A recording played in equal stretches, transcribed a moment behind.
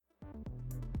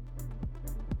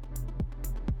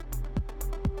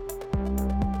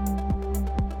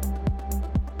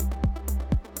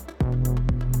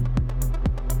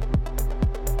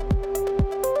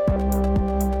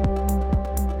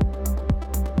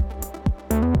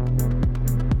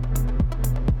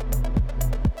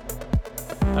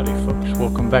Howdy, folks.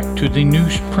 Welcome back to the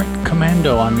Newsprint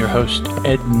Commando. I'm your host,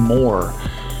 Ed Moore.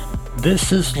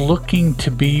 This is looking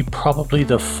to be probably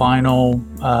the final,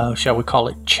 shall we call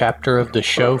it, chapter of the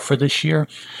show for this year.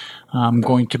 I'm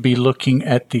going to be looking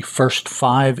at the first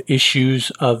 5 issues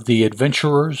of The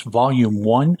Adventurers, Volume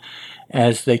 1,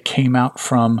 as they came out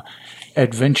from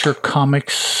Adventure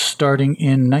Comics starting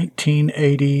in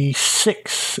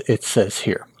 1986, it says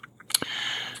here.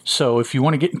 So if you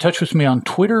want to get in touch with me on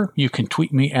Twitter, you can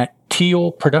tweet me at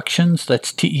Teal Productions,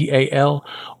 that's T-E-A-L,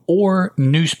 or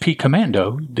NewsP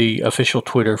Commando, the official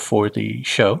Twitter for the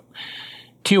show.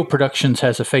 Teal Productions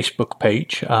has a Facebook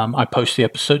page. I post the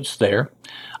episodes there.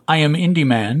 I am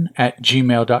IndieMan at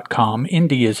gmail.com.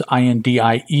 Indie is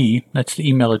I-N-D-I-E. That's the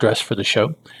email address for the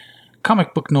show.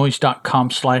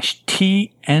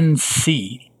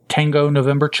 comicbooknoise.com/TNC, Tango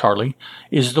November Charlie,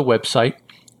 is the website.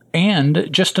 And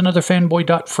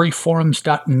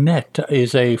justanotherfanboy.freeforums.net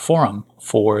is a forum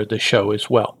for the show as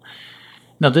well.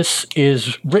 Now, this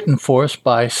is written for us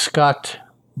by Scott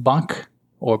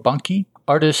Bunke,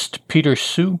 artist Peter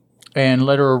Sue, and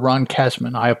letterer Ron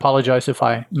Kasman. I apologize if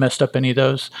I messed up any of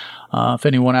those. If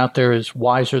anyone out there is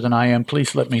wiser than I am,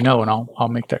 please let me know, and I'll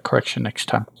make that correction next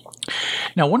time.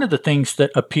 Now, one of the things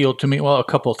that appealed to me, well, a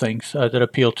couple of things that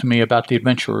appealed to me about The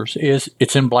Adventurers is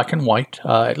it's in black and white.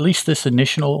 At least this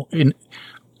initial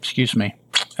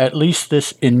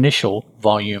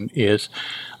volume is.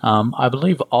 I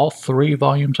believe all 3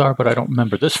 volumes are, but I don't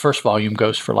remember. This first volume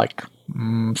goes for like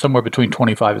somewhere between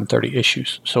 25 and 30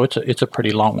 issues, so it's a pretty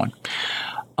long one.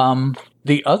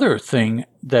 The other thing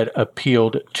that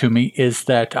appealed to me is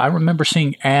that I remember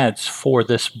seeing ads for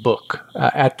this book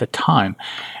at the time,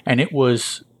 and it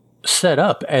was set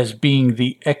up as being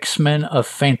the X-Men of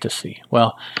fantasy.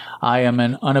 Well, I am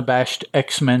an unabashed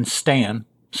X-Men stan,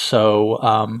 so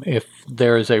if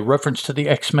there is a reference to the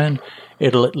X-Men,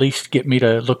 it'll at least get me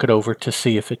to look it over to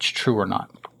see if it's true or not.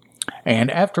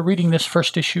 And after reading this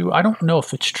first issue, I don't know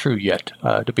if it's true yet,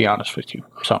 to be honest with you.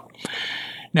 So,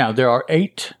 now there are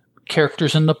 8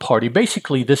 characters in the party.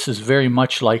 Basically, this is very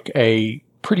much like a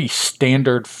pretty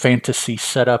standard fantasy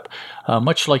setup,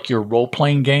 much like your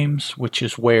role-playing games, which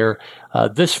is where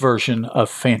this version of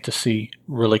fantasy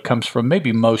really comes from.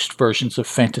 Maybe most versions of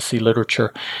fantasy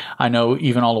literature. I know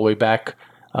even all the way back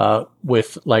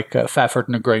with like Fafhrd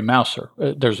and the Grey Mouser.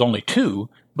 There's only 2,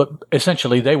 but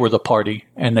essentially they were the party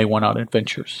and they went on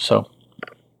adventures. So,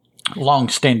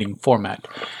 long-standing format.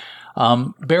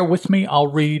 Bear with me. I'll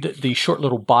read the short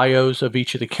little bios of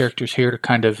each of the characters here to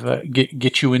kind of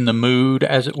get you in the mood,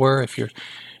 as it were. If you're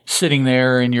sitting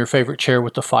there in your favorite chair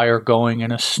with the fire going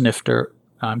and a snifter,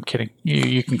 I'm kidding.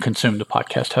 You can consume the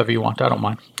podcast however you want. I don't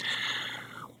mind.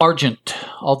 Argent.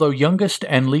 Although youngest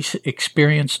and least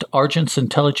experienced, Argent's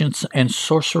intelligence and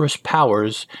sorcerous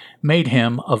powers made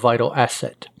him a vital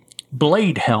asset.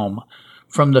 Bladehelm.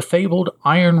 From the fabled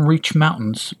Iron Reach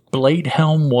Mountains,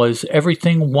 Bladehelm was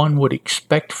everything one would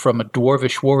expect from a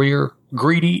dwarvish warrior,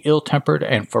 greedy, ill-tempered,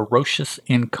 and ferocious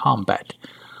in combat.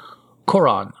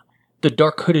 Koron, the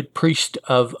dark-hooded priest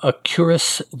of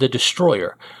Acuris the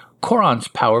Destroyer. Koron's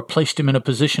power placed him in a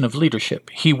position of leadership.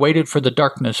 He waited for the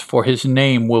darkness, for his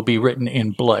name will be written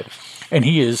in blood. And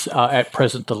he is, at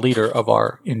present, the leader of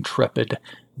our intrepid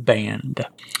band.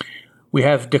 We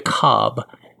have Dakab,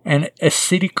 an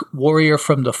ascetic warrior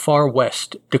from the far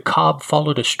west. Dakab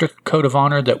followed a strict code of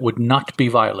honor that would not be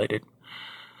violated.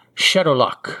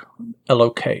 Shadowlock,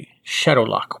 L-O-K,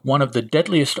 Shadowlock, one of the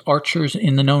deadliest archers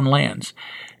in the known lands.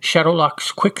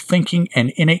 Shadowlock's quick thinking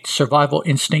and innate survival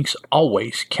instincts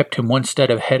always kept him one step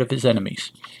ahead of his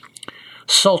enemies.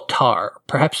 Sultar,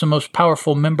 perhaps the most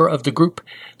powerful member of the group.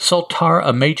 Sultar,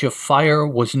 a mage of fire,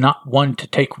 was not one to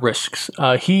take risks.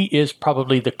 He is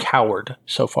probably the coward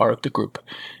so far of the group,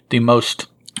 the most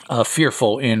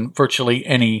fearful in virtually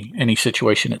any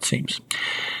situation, it seems.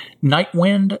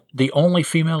 Nightwind, the only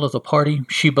female of the party,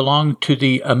 she belonged to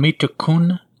the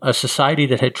Amitakun, a society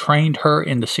that had trained her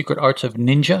in the secret arts of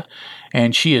ninja,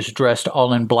 and she is dressed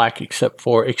all in black except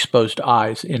for exposed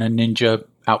eyes in a ninja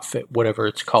outfit, whatever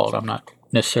it's called. I'm not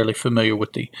necessarily familiar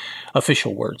with the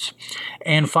official words.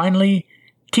 And finally,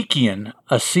 Tikian,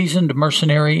 a seasoned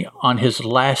mercenary on his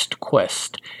last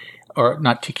quest. Or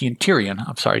not Tikian, Tyrian.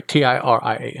 I'm sorry,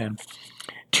 T-I-R-I-A-N.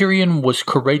 Tyrian was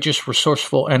courageous,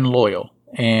 resourceful, and loyal.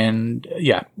 And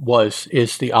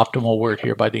is the optimal word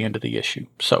here by the end of the issue.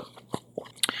 So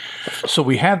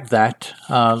we have that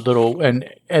little, and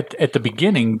at the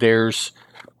beginning there's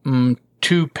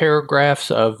 2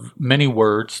 paragraphs of many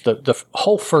words. The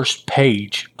whole first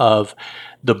page of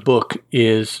the book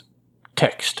is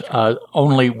text,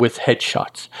 only with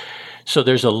headshots. So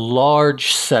there's a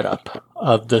large setup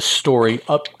of the story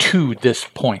up to this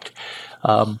point.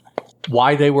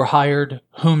 Why they were hired,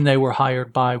 whom they were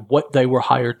hired by, what they were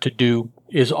hired to do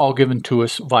is all given to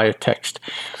us via text.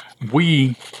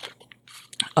 We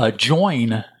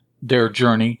join their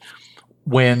journey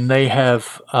when they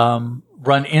have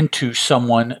run into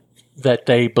someone that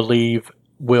they believe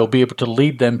will be able to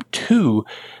lead them to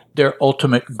their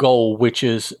ultimate goal, which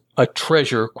is a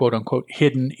treasure, quote unquote,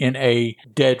 hidden in a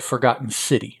dead, forgotten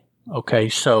city. Okay,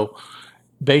 so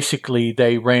basically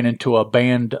they ran into a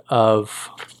band of,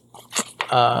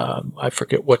 I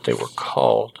forget what they were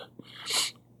called.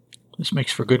 This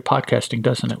makes for good podcasting,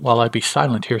 doesn't it? While I be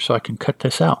silent here so I can cut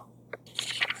this out.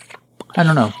 I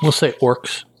don't know. We'll say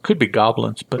orcs. Could be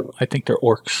goblins, but I think they're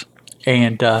orcs.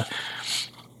 And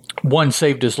one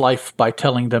saved his life by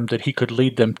telling them that he could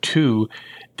lead them to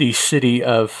the city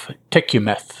of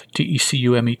Tecumeth,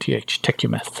 Tecumeth,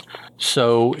 Tecumeth.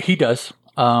 So he does.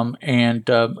 And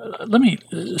let me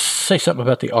say something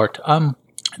about the art.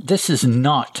 This is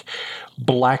not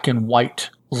black and white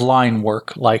line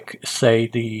work like, say,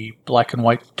 the black and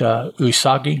white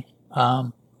Usagi,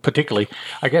 particularly.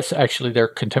 I guess actually they're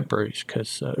contemporaries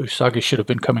because Usagi should have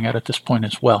been coming out at this point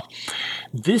as well.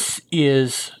 This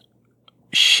is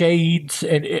shades,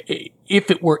 and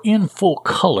if it were in full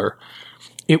color,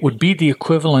 it would be the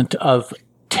equivalent of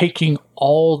taking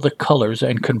all the colors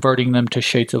and converting them to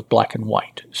shades of black and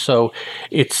white. So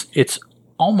it's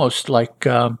almost like,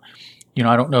 I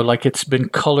don't know, like it's been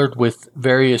colored with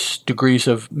various degrees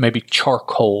of maybe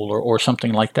charcoal or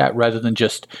something like that, rather than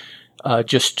just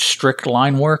strict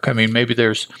line work. I mean, maybe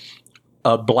there's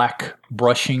a black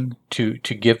brushing to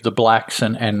give the blacks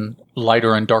and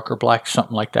lighter and darker blacks,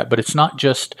 something like that. But it's not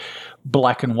just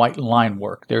black and white line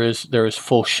work. There is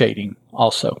full shading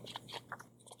also.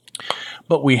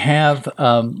 But we have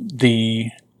the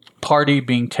party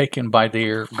being taken by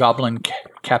their goblin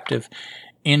captive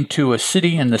into a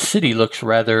city, and the city looks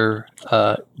rather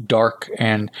dark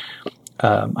and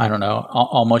I don't know,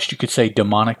 almost you could say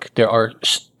demonic. There are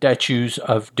statues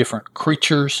of different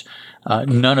creatures.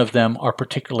 None of them are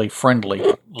particularly friendly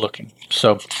looking.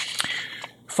 So,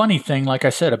 funny thing, like I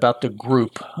said, about the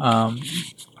group,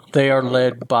 they are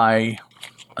led by,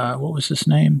 what was his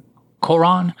name?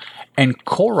 Koron. And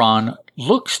Koron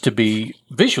looks to be,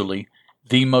 visually,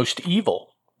 the most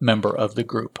evil member of the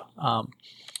group.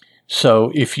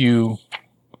 So if you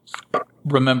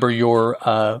remember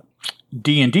your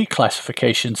D&D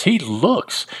classifications, he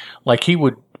looks like he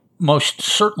would most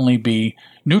certainly be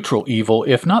neutral evil,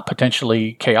 if not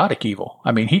potentially chaotic evil.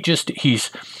 I mean,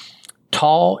 he's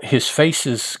tall. His face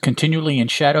is continually in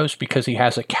shadows because he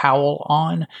has a cowl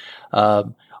on.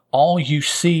 All you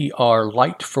see are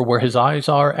light for where his eyes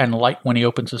are and light when he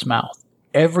opens his mouth.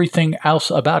 Everything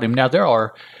else about him. Now,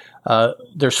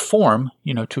 there's form,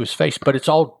 to his face, but it's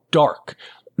all dark.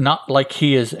 Not like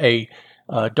he is a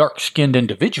dark-skinned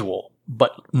individual,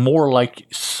 but more like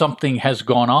something has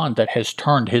gone on that has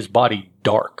turned his body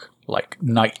dark, like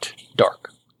night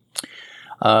dark.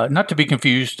 Not to be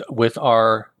confused with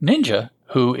our ninja,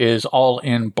 who is all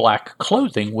in black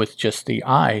clothing with just the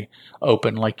eye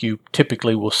open, like you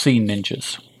typically will see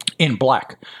ninjas in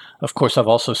black. Of course, I've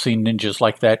also seen ninjas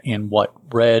like that in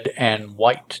red and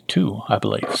white too, I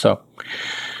believe. So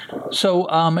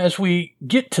as we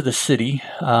get to the city,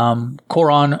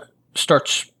 Koron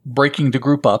starts breaking the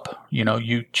group up.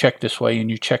 You check this way and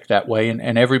you check that way,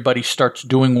 and everybody starts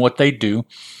doing what they do.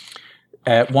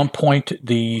 At one point,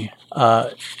 the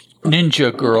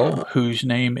ninja girl, whose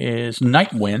name is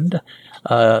Nightwind,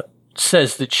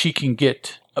 says that she can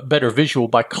get a better visual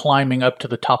by climbing up to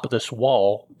the top of this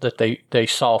wall that they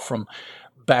saw from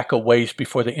back a ways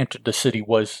before they entered the city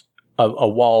was a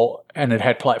wall, and it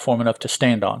had platform enough to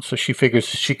stand on. So she figures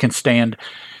she can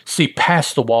see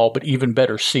past the wall, but even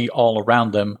better, see all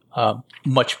around them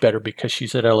much better because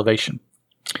she's at elevation.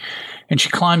 And she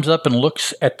climbs up and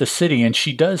looks at the city, and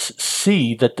she does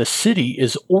see that the city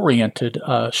is oriented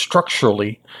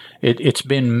structurally. It's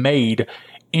been made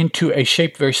into a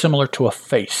shape very similar to a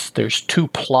face. There's two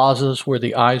plazas where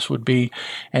the eyes would be,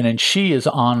 and then she is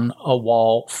on a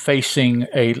wall facing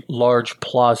a large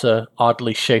plaza,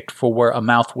 oddly shaped for where a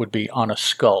mouth would be on a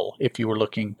skull if you were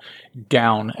looking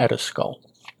down at a skull.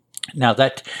 Now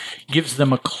that gives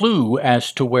them a clue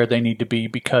as to where they need to be,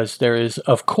 because there is,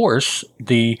 of course,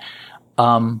 the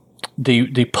poem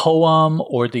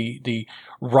or the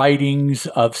writings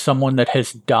of someone that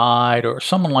has died or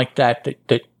someone like that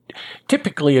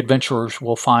typically adventurers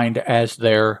will find as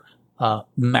their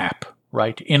map,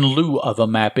 right? In lieu of a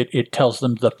map, it tells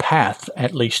them the path,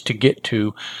 at least, to get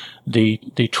to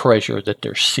the treasure that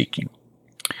they're seeking.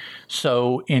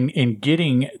 So in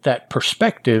getting that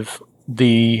perspective,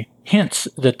 the hints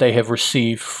that they have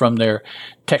received from their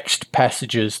text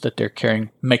passages that they're carrying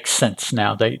make sense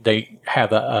now. They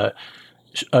have a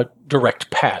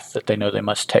direct path that they know they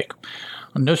must take.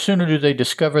 No sooner do they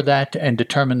discover that and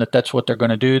determine that that's what they're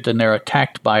going to do than they're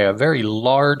attacked by a very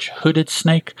large hooded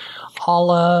snake, a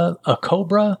la a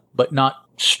cobra, but not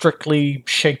strictly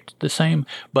shaped the same,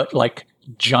 but like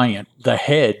giant. The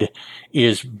head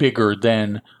is bigger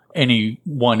than any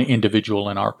one individual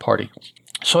in our party.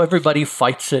 So everybody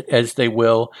fights it as they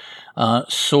will.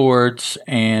 Swords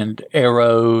and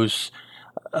arrows,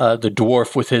 the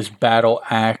dwarf with his battle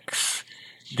axe,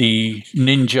 the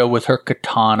ninja with her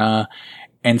katana,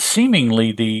 and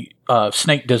seemingly the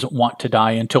snake doesn't want to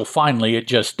die until finally it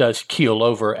just does keel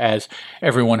over as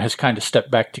everyone has kind of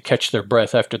stepped back to catch their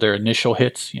breath after their initial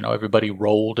hits. Everybody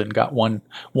rolled and got one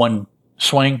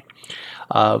swing.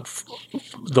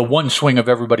 The one swing of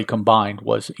everybody combined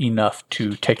was enough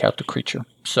to take out the creature.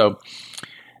 So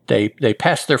they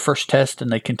pass their first test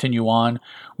and they continue on.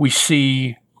 We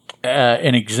see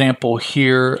an example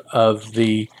here of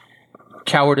the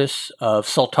cowardice of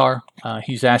Sultar.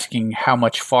 He's asking how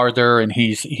much farther, and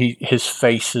his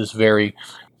face is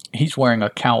he's wearing a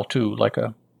cowl too, like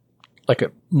a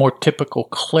more typical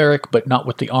cleric, but not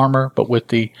with the armor, but with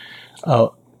the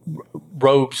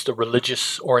robes, the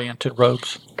religious oriented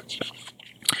robes.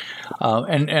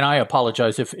 And I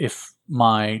apologize if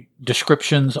my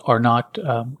descriptions are not,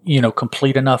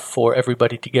 complete enough for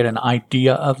everybody to get an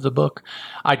idea of the book.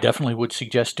 I definitely would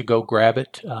suggest to go grab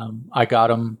it. I got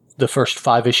them, the first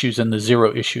 5 issues and the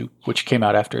 0 issue, which came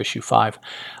out after issue 5,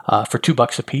 for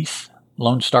 $2 a piece.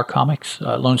 Lone Star Comics.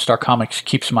 Lone Star Comics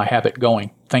keeps my habit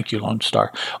going. Thank you, Lone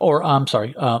Star. Or, I'm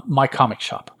sorry, My Comic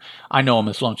Shop. I know them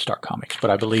as Lone Star Comics,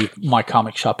 but I believe My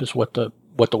Comic Shop is what the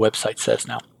website says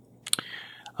now.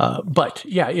 But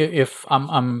yeah, if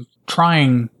I'm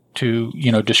trying to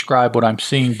describe what I'm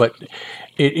seeing, but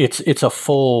it's a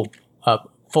full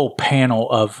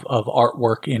panel of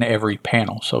artwork in every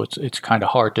panel, so it's kind of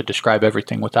hard to describe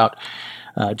everything without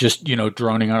just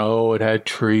droning on. Oh, it had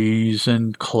trees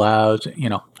and clouds.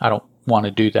 I don't want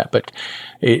to do that, but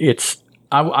it's.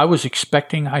 I was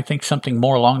expecting, I think, something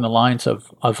more along the lines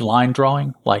of line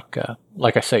drawing, like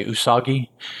I say, Usagi,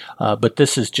 but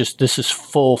this is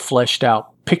full fleshed out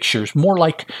pictures, more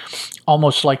like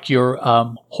almost like your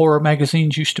horror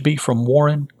magazines used to be from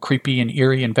Warren, Creepy and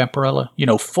Eerie and Vampirella.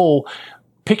 Full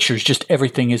pictures, just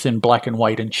everything is in black and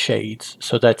white and shades.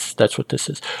 So that's what this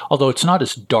is. Although it's not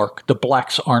as dark, the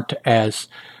blacks aren't as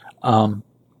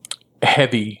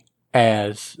heavy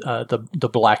as the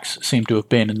blacks seem to have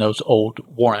been in those old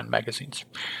Warren magazines.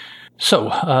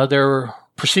 So they're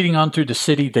proceeding on through the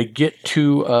city. They get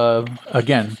to,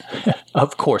 again,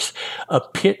 of course, a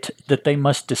pit that they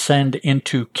must descend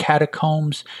into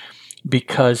catacombs,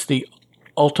 because the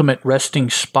ultimate resting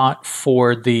spot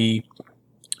for the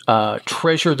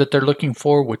treasure that they're looking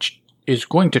for, which is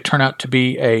going to turn out to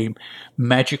be a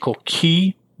magical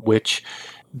key, which,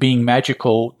 being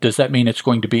magical, does that mean it's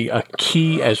going to be a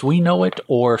key as we know it,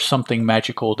 or something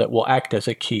magical that will act as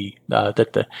a key that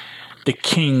the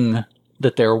king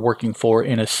that they're working for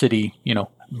in a city,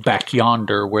 back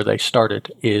yonder where they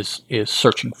started, is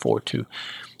searching for to,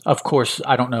 of course,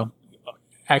 I don't know,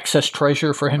 access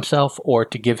treasure for himself, or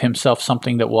to give himself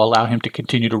something that will allow him to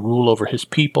continue to rule over his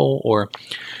people, or,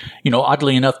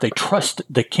 oddly enough, they trust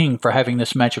the king for having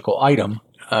this magical item,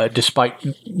 despite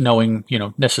knowing,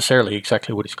 necessarily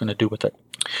exactly what he's going to do with it.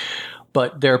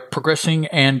 But they're progressing,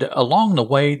 and along the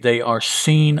way, they are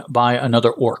seen by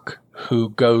another orc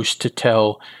who goes to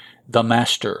tell the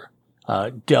master,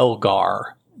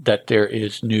 Delgar, that there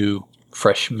is new,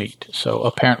 fresh meat. So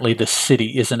apparently the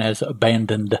city isn't as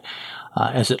abandoned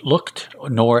as it looked,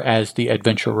 nor as the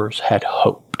adventurers had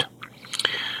hoped.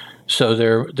 So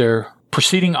they're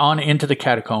proceeding on into the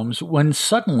catacombs when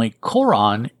suddenly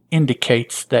Koron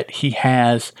indicates that he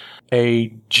has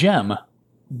a gem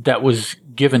that was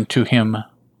given to him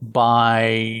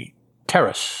by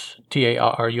Taurus,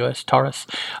 T-A-R-U-S, Taurus,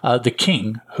 the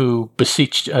king who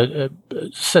beseeched,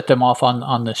 set them off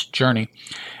on this journey.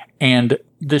 And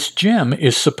this gem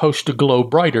is supposed to glow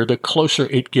brighter the closer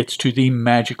it gets to the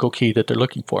magical key that they're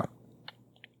looking for.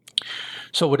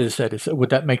 So what is that? Would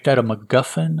that make that a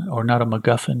MacGuffin, or not a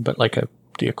MacGuffin, but like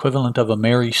the equivalent of a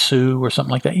Mary Sue or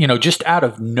something like that? Just out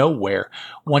of nowhere,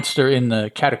 once they're in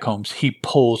the catacombs, he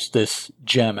pulls this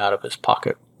gem out of his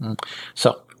pocket.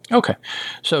 So, okay.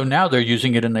 So now they're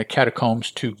using it in the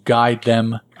catacombs to guide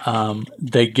them.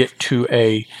 They get to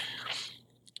a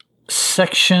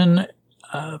section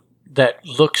that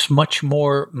looks much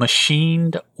more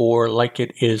machined, or like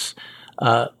it is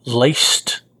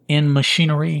laced in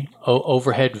machinery,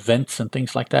 overhead vents and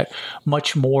things like that,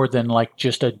 much more than like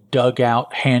just a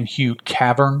dug-out, hand-hewed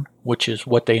cavern, which is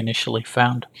what they initially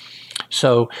found.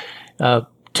 So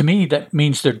to me, that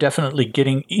means they're definitely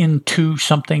getting into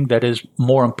something that is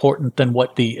more important than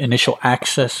what the initial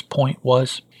access point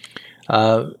was.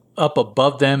 Up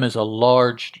above them is a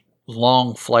large,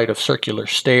 long flight of circular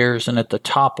stairs, and at the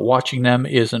top, watching them,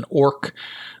 is an orc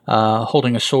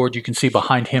holding a sword. You can see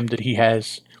behind him that he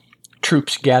has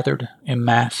troops gathered in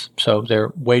mass, so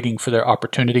they're waiting for their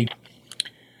opportunity.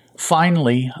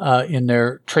 Finally, in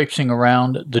their traipsing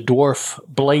around, the dwarf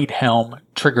Blade Helm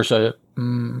triggers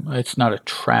it's not a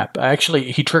trap.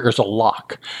 Actually, he triggers a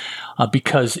lock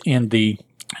because in the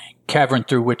cavern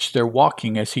through which they're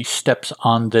walking, as he steps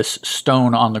on this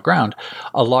stone on the ground,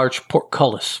 a large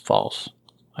portcullis falls.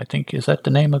 I think, is that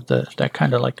the name of that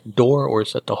kind of like door, or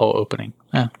is that the whole opening?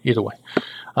 Either way.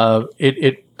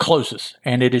 It closes,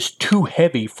 and it is too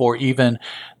heavy for even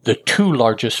the two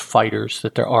largest fighters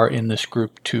that there are in this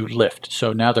group to lift.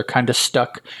 So now they're kind of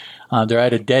stuck. They're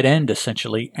at a dead end,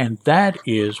 essentially, and that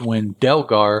is when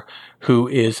Delgar, who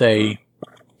is a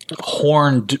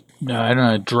horned,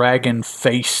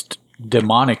 dragon-faced,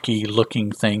 demonic-y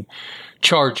looking thing,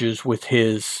 charges with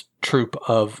his troop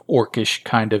of orcish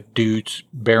kind of dudes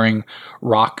bearing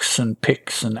rocks and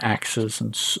picks and axes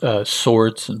and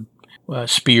swords and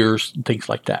spears and things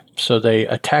like that. So they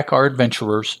attack our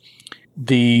adventurers.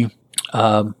 The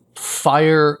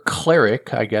fire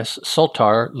cleric, I guess,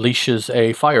 Sultar, leashes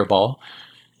a fireball,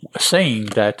 saying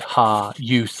that,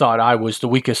 you thought I was the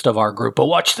weakest of our group, but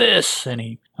watch this! And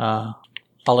he, Ale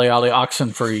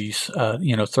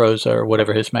Oxenfreeze, throws, or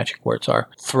whatever his magic words are,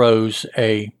 throws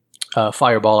a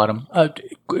fireball at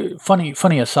him.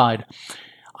 Funny aside,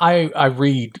 I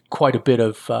read quite a bit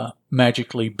of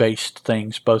magically based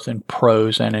things, both in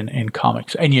prose and in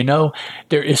comics. And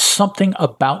there is something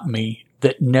about me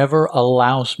that never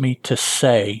allows me to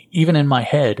say, even in my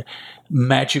head,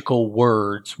 magical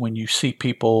words when you see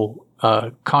people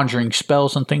conjuring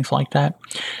spells and things like that.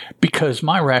 Because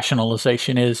my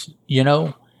rationalization is,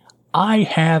 I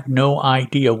have no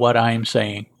idea what I am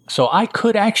saying. So I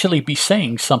could actually be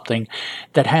saying something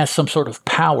that has some sort of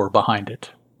power behind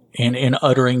it in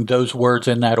uttering those words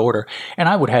in that order. And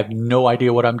I would have no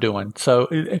idea what I'm doing. So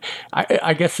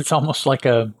I guess it's almost like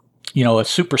a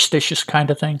superstitious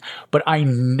kind of thing. But I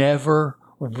never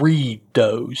read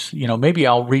those. Maybe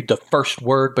I'll read the first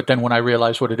word, but then when I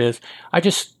realize what it is, I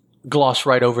just gloss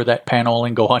right over that panel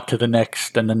and go on to the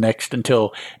next and the next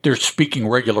until they're speaking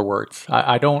regular words.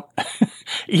 I don't,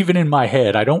 even in my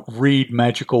head, I don't read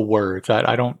magical words.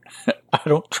 I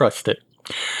don't trust it.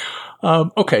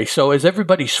 Okay, so as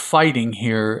everybody's fighting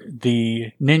here,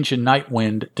 the ninja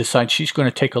Nightwind decides she's going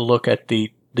to take a look at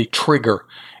the trigger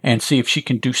and see if she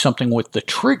can do something with the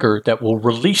trigger that will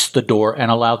release the door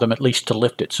and allow them at least to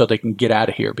lift it so they can get out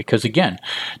of here. Because again,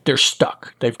 they're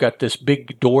stuck. They've got this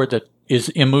big door that is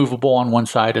immovable on one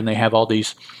side, and they have all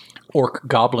these orc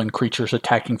goblin creatures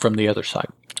attacking from the other side.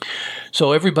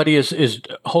 So everybody is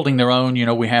holding their own.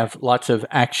 We have lots of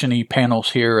action-y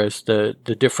panels here as the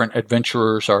different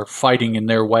adventurers are fighting in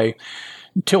their way,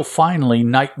 until finally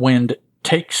Nightwind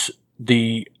takes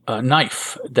the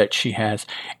knife that she has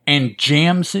and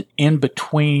jams it in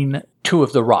between two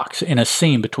of the rocks, in a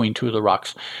seam between two of the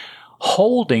rocks,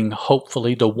 holding,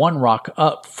 hopefully, the one rock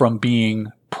up from being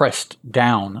pressed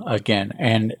down again,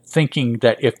 and thinking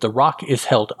that if the rock is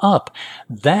held up,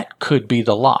 that could be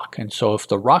the lock. And so if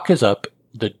the rock is up,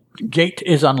 the gate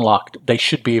is unlocked, they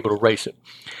should be able to raise it.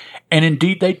 And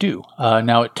indeed they do.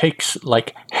 Now it takes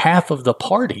like half of the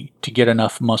party to get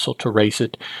enough muscle to raise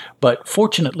it, but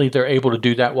fortunately they're able to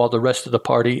do that while the rest of the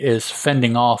party is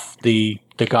fending off the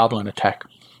goblin attack.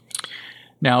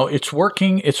 Now it's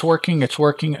working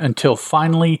until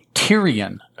finally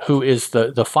Tyrion, who is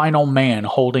the final man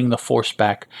holding the force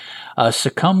back,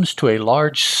 succumbs to a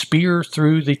large spear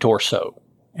through the torso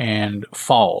and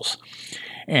falls.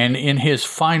 And in his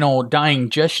final dying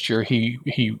gesture,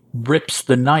 he rips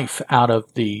the knife out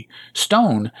of the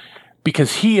stone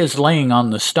because he is laying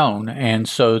on the stone, and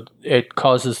so it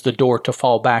causes the door to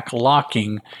fall back,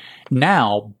 blocking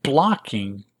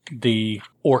the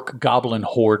orc goblin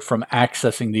horde from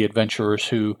accessing the adventurers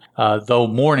who, though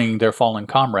mourning their fallen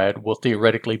comrade, will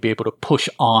theoretically be able to push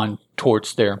on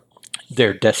towards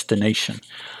their destination.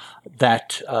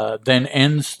 That then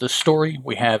ends the story.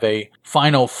 We have a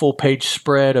final full-page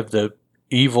spread of the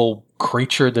evil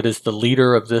creature that is the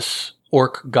leader of this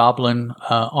orc goblin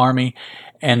army,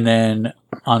 and then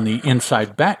on the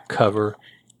inside back cover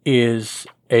is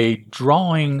a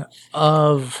drawing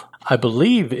of, I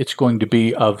believe it's going to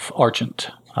be of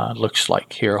Argent. looks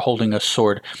like here, holding a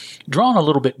sword, drawn a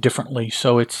little bit differently.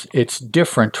 So it's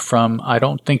different from, I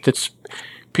don't think that's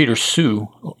Peter Sue,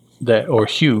 or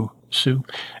Hugh Sue,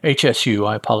 HSU.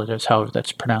 I apologize, however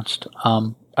that's pronounced.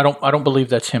 I don't believe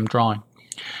that's him drawing.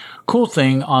 Cool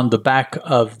thing on the back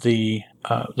of the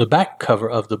back cover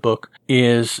of the book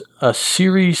is a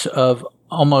series of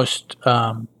almost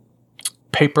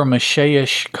paper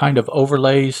mache-ish kind of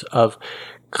overlays of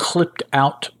clipped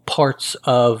out parts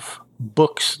of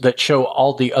books that show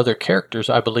all the other characters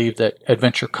I believe that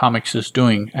Adventure Comics is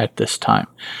doing at this time.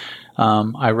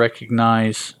 I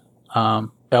recognize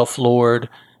Elf Lord,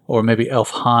 or maybe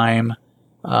Elfheim.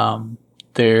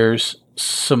 There's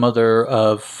some other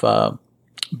of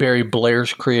Barry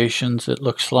Blair's creations, it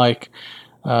looks like.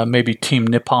 Maybe Team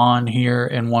Nippon here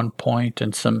in one point,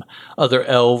 and some other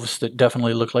elves that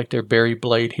definitely look like they're Barry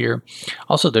Blade here.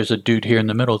 Also, there's a dude here in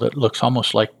the middle that looks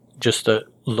almost like just the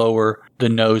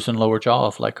nose and lower jaw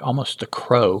of like almost a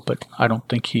crow, but I don't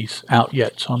think he's out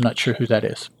yet, so I'm not sure who that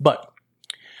is. But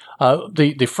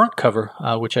the front cover,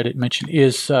 which I didn't mention,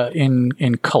 is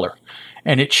in color,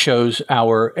 and it shows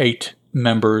our 8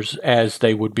 members as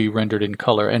they would be rendered in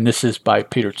color, and this is by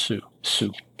Peter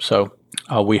Sue. So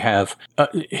we have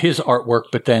his artwork,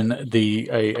 but then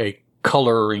a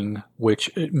coloring, which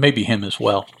may be him as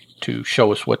well, to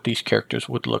show us what these characters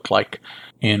would look like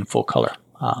in full color.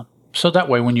 So that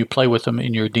way, when you play with them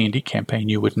in your D&D campaign,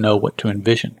 you would know what to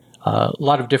envision. A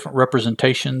lot of different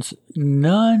representations,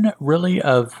 none really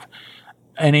of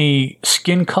any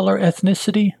skin color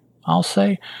ethnicity, I'll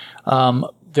say.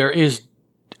 There is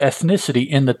ethnicity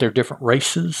in that they're different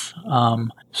races,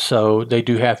 so they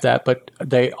do have that, but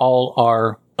they all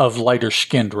are of lighter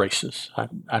skinned races.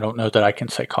 I don't know that I can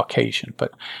say Caucasian,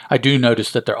 but I do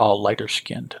notice that they're all lighter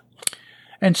skinned.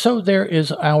 And so there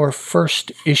is our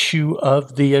first issue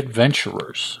of The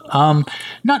Adventurers.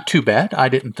 Not too bad, I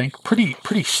didn't think.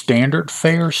 Pretty standard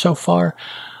fare so far.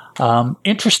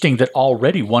 Interesting that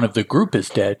already one of the group is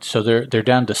dead, so they're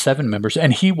down to 7 members,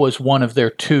 and he was one of their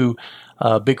 2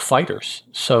 big fighters.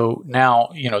 So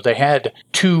now, they had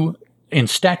 2 in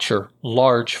stature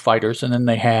large fighters, and then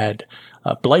they had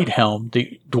Bladehelm,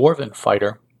 the dwarven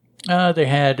fighter. They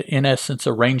had, in essence,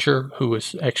 a ranger who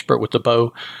was expert with the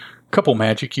bow, a couple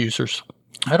magic users.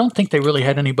 I don't think they really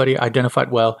had anybody identified.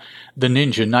 Well, the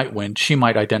ninja Nightwind, she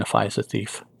might identify as a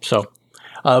thief. So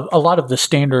a lot of the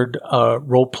standard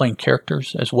role-playing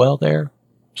characters as well there.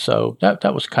 So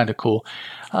that was kind of cool.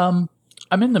 I'm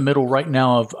in the middle right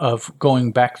now of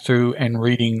going back through and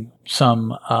reading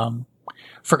some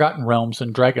Forgotten Realms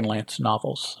and Dragonlance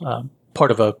novels,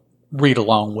 part of a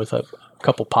read-along with a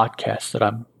couple podcasts that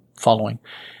I'm following.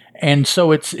 And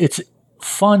so it's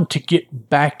fun to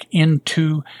get back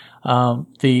into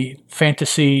the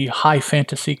fantasy, high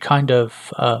fantasy kind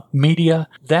of media.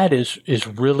 That is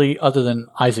really, other than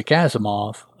Isaac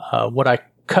Asimov, what I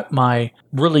cut my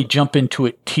really jump into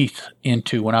it teeth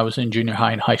into when I was in junior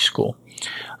high and high school.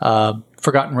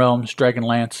 Forgotten Realms,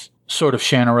 Dragonlance, Sword of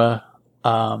Shannara,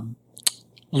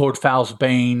 Lord Fowl's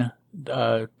Bane,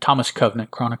 Thomas Covenant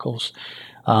Chronicles.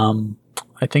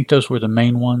 I think those were the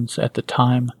main ones at the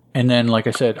time. And then, like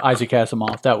I said, Isaac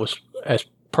Asimov, that was, as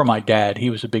per my dad, he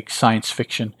was a big science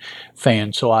fiction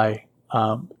fan. So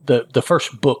the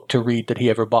first book to read that he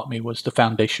ever bought me was the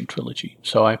Foundation trilogy.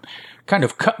 So I kind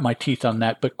of cut my teeth on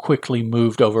that, but quickly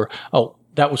moved over. Oh,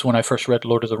 that was when I first read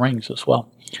Lord of the Rings as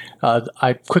well.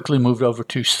 I quickly moved over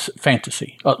to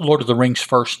fantasy. Lord of the Rings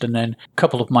first, and then a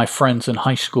couple of my friends in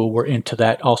high school were into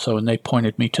that also, and they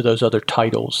pointed me to those other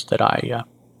titles that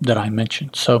I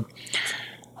mentioned. So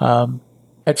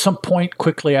at some point,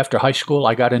 quickly after high school,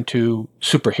 I got into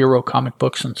superhero comic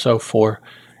books, and so for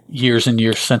years and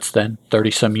years since then,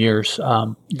 30-some years,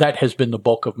 that has been the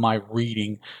bulk of my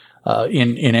reading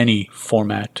in any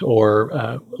format, or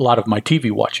a lot of my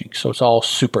TV watching. So it's all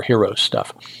superhero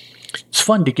stuff. It's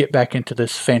fun to get back into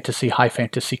this fantasy, high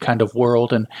fantasy kind of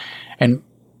world, and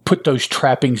put those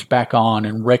trappings back on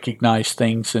and recognize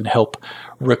things and help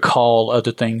recall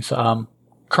other things.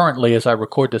 Currently, as I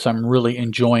record this, I'm really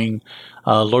enjoying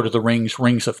Lord of the Rings,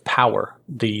 Rings of Power,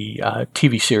 the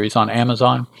TV series on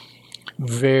Amazon.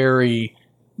 Very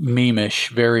meme-ish,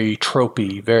 very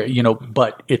tropey, very,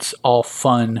 but it's all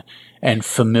fun and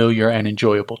familiar and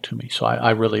enjoyable to me. So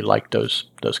I really like those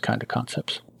kind of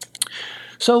concepts.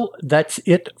 So that's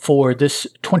it for this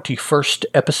 21st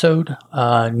episode.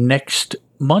 Next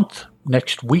month,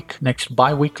 next week, next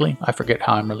bi-weekly. I forget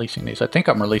how I'm releasing these. I think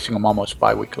I'm releasing them almost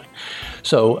bi-weekly.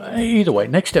 So either way,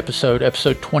 next episode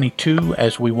 22,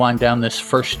 as we wind down this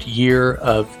first year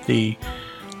of the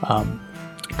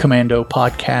Commando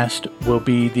podcast, will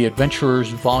be The Adventurers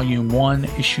Volume 1,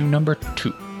 Issue Number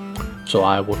 2. So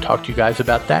I will talk to you guys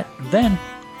about that then.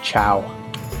 Ciao.